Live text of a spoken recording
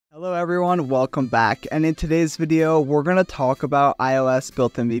Hello everyone, welcome back, and in today's video we're going to talk about iOS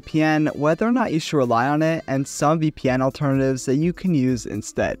built-in VPN, whether or not you should rely on it, and some VPN alternatives that you can use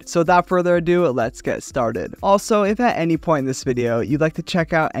instead. So without further ado, let's get started. Also, if at any point in this video you'd like to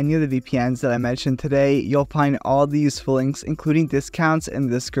check out any of the VPNs that I mentioned today, you'll find all the useful links including discounts in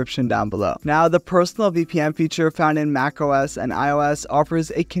the description down below. Now, the personal VPN feature found in macOS and iOS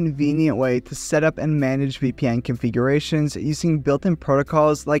offers a convenient way to set up and manage VPN configurations using built-in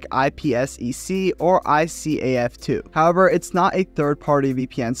protocols like IPsec or ICAF2. However, it's not a third-party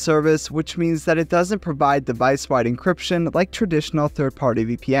VPN service, which means that it doesn't provide device-wide encryption like traditional third-party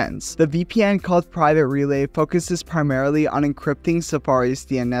VPNs. The VPN called Private Relay focuses primarily on encrypting Safari's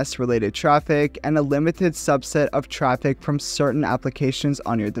DNS-related traffic and a limited subset of traffic from certain applications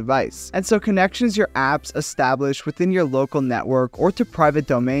on your device. And so connections your apps establish within your local network or to private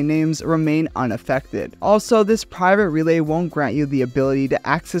domain names remain unaffected. Also, this Private Relay won't grant you the ability to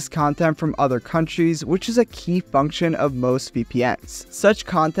access content from other countries, which is a key function of most VPNs. Such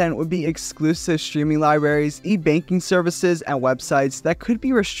content would be exclusive streaming libraries, e-banking services, and websites that could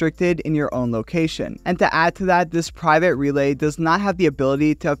be restricted in your own location. And to add to that, this Private Relay does not have the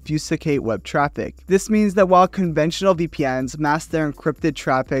ability to obfuscate web traffic. This means that while conventional VPNs mask their encrypted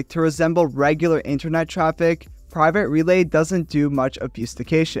traffic to resemble regular internet traffic, Private Relay doesn't do much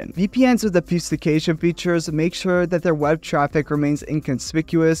obfuscation. VPNs with obfuscation features make sure that their web traffic remains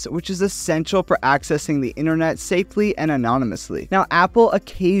inconspicuous, which is essential for accessing the internet safely and anonymously. Now, Apple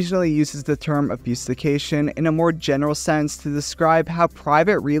occasionally uses the term obfuscation in a more general sense to describe how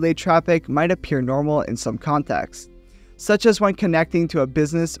Private Relay traffic might appear normal in some contexts, such as when connecting to a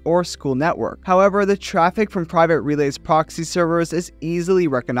business or school network. However, the traffic from Private Relay's proxy servers is easily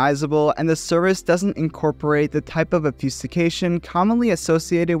recognizable, and the service doesn't incorporate the type of obfuscation commonly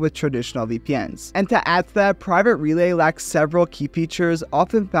associated with traditional VPNs. And to add to that, Private Relay lacks several key features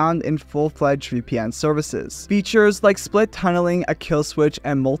often found in full-fledged VPN services. Features like split tunneling, a kill switch,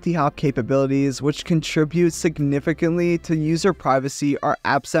 and multi-hop capabilities, which contribute significantly to user privacy, are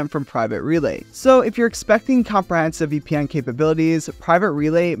absent from Private Relay. So if you're expecting comprehensive VPN capabilities, Private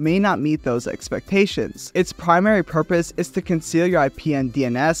Relay may not meet those expectations. Its primary purpose is to conceal your IP and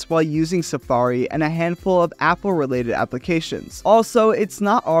DNS while using Safari and a handful of Apple-related applications. Also, it's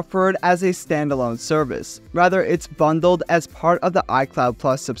not offered as a standalone service. Rather, it's bundled as part of the iCloud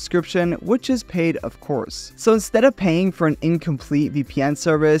Plus subscription, which is paid, of course. So instead of paying for an incomplete VPN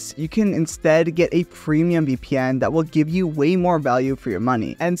service, you can instead get a premium VPN that will give you way more value for your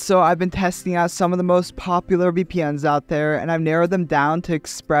money. And so I've been testing out some of the most popular VPNs out there, and I've narrowed them down to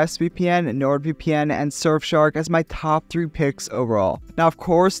ExpressVPN, NordVPN, and Surfshark as my top 3 picks overall. Now, of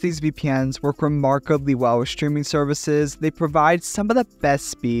course, these VPNs work remarkably well with streaming services. They provide some of the best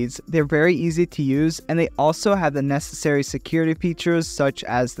speeds, they're very easy to use, and they also have the necessary security features such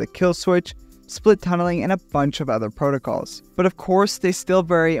as the kill switch, split tunneling, and a bunch of other protocols. But of course, they still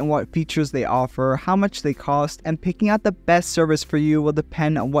vary in what features they offer, how much they cost, and picking out the best service for you will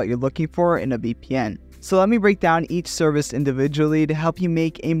depend on what you're looking for in a VPN. So let me break down each service individually to help you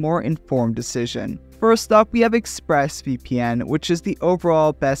make a more informed decision. First up, we have ExpressVPN, which is the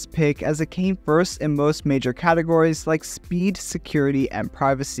overall best pick as it came first in most major categories like speed, security, and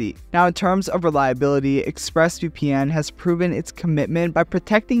privacy. Now, in terms of reliability, ExpressVPN has proven its commitment by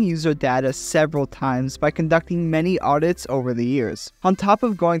protecting user data several times by conducting many audits over the years. On top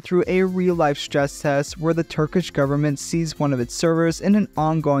of going through a real-life stress test where the Turkish government seized one of its servers in an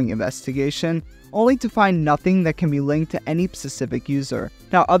ongoing investigation, only to find nothing that can be linked to any specific user.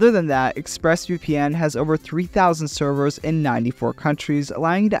 Now, other than that, ExpressVPN has over 3,000 servers in 94 countries,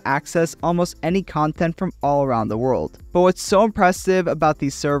 allowing you to access almost any content from all around the world. But what's so impressive about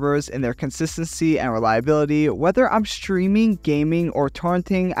these servers and their consistency and reliability, whether I'm streaming, gaming, or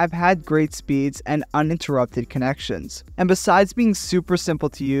torrenting, I've had great speeds and uninterrupted connections. And besides being super simple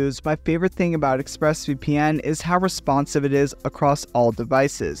to use, my favorite thing about ExpressVPN is how responsive it is across all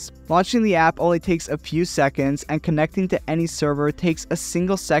devices. Launching the app only takes a few seconds, and connecting to any server takes a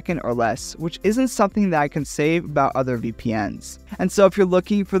single second or less, which isn't something that I can say about other VPNs. And so if you're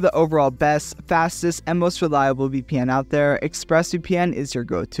looking for the overall best, fastest, and most reliable VPN out there, ExpressVPN is your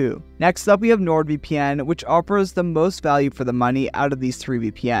go-to. Next up, we have NordVPN, which offers the most value for the money out of these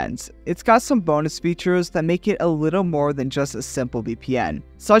 3 VPNs. It's got some bonus features that make it a little more than just a simple VPN.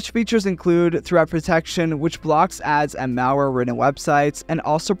 Such features include threat protection, which blocks ads and malware-ridden websites and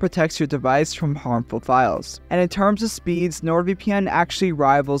also protects your device from harmful files. And in terms of speeds, NordVPN actually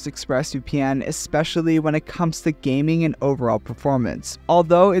rivals ExpressVPN, especially when it comes to gaming and overall performance.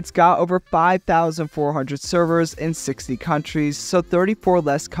 Although it's got over 5,400 servers in 60 countries, so 34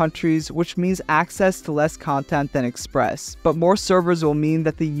 less countries countries, which means access to less content than Express, but more servers will mean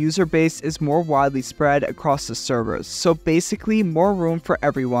that the user base is more widely spread across the servers, so basically more room for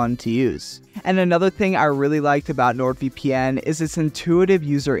everyone to use. And another thing I really liked about NordVPN is its intuitive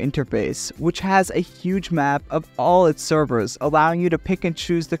user interface, which has a huge map of all its servers, allowing you to pick and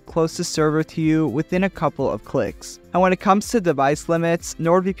choose the closest server to you within a couple of clicks. And when it comes to device limits,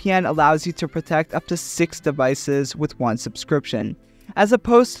 NordVPN allows you to protect up to 6 devices with one subscription, as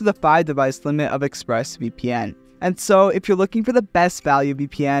opposed to the 5 device limit of ExpressVPN. And so, if you're looking for the best value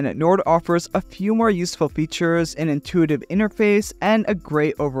VPN, Nord offers a few more useful features, an intuitive interface, and a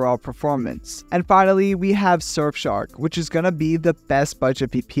great overall performance. And finally, we have Surfshark, which is going to be the best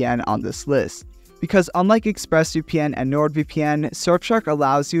budget VPN on this list. Because unlike ExpressVPN and NordVPN, Surfshark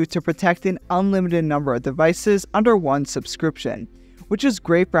allows you to protect an unlimited number of devices under one subscription, which is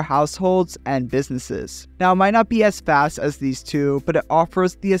great for households and businesses. Now, it might not be as fast as these two, but it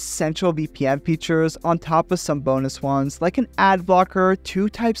offers the essential VPN features on top of some bonus ones like an ad blocker, 2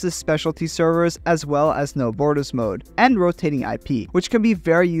 types of specialty servers, as well as no borders mode, and rotating IP, which can be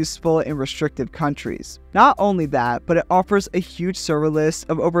very useful in restricted countries. Not only that, but it offers a huge server list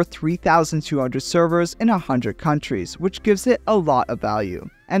of over 3,200 servers in 100 countries, which gives it a lot of value.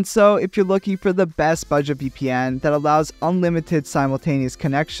 And so, if you're looking for the best budget VPN that allows unlimited simultaneous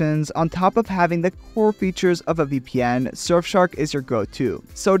connections on top of having the core features of a VPN, Surfshark is your go-to.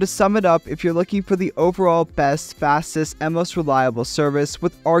 So to sum it up, if you're looking for the overall best, fastest, and most reliable service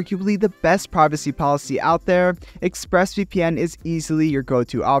with arguably the best privacy policy out there, ExpressVPN is easily your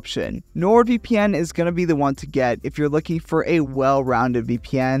go-to option. NordVPN is going to be the one to get if you're looking for a well-rounded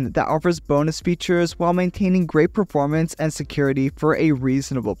VPN that offers bonus features while maintaining great performance and security for a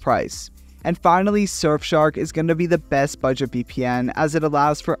reasonable price. And finally, Surfshark is going to be the best budget VPN as it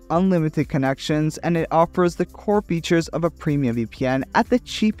allows for unlimited connections and it offers the core features of a premium VPN at the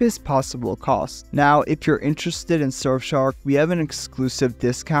cheapest possible cost. Now, if you're interested in Surfshark, we have an exclusive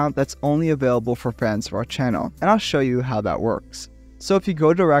discount that's only available for fans of our channel, and I'll show you how that works. So if you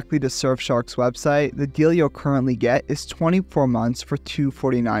go directly to Surfshark's website, the deal you'll currently get is 24 months for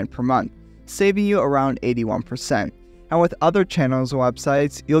 $249 per month, saving you around 81%. And with other channels and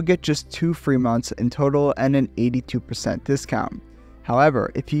websites, you'll get just 2 free months in total and an 82% discount.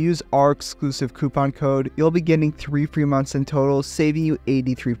 However, if you use our exclusive coupon code, you'll be getting 3 free months in total, saving you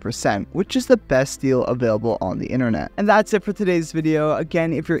 83%, which is the best deal available on the internet. And that's it for today's video.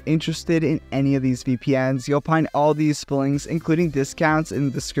 Again, if you're interested in any of these VPNs, you'll find all these links, including discounts, in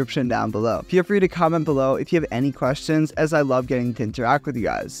the description down below. Feel free to comment below if you have any questions, as I love getting to interact with you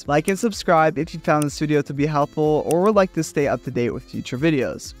guys. Like and subscribe if you found this video to be helpful or would like to stay up to date with future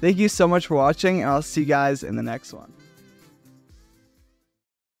videos. Thank you so much for watching, and I'll see you guys in the next one.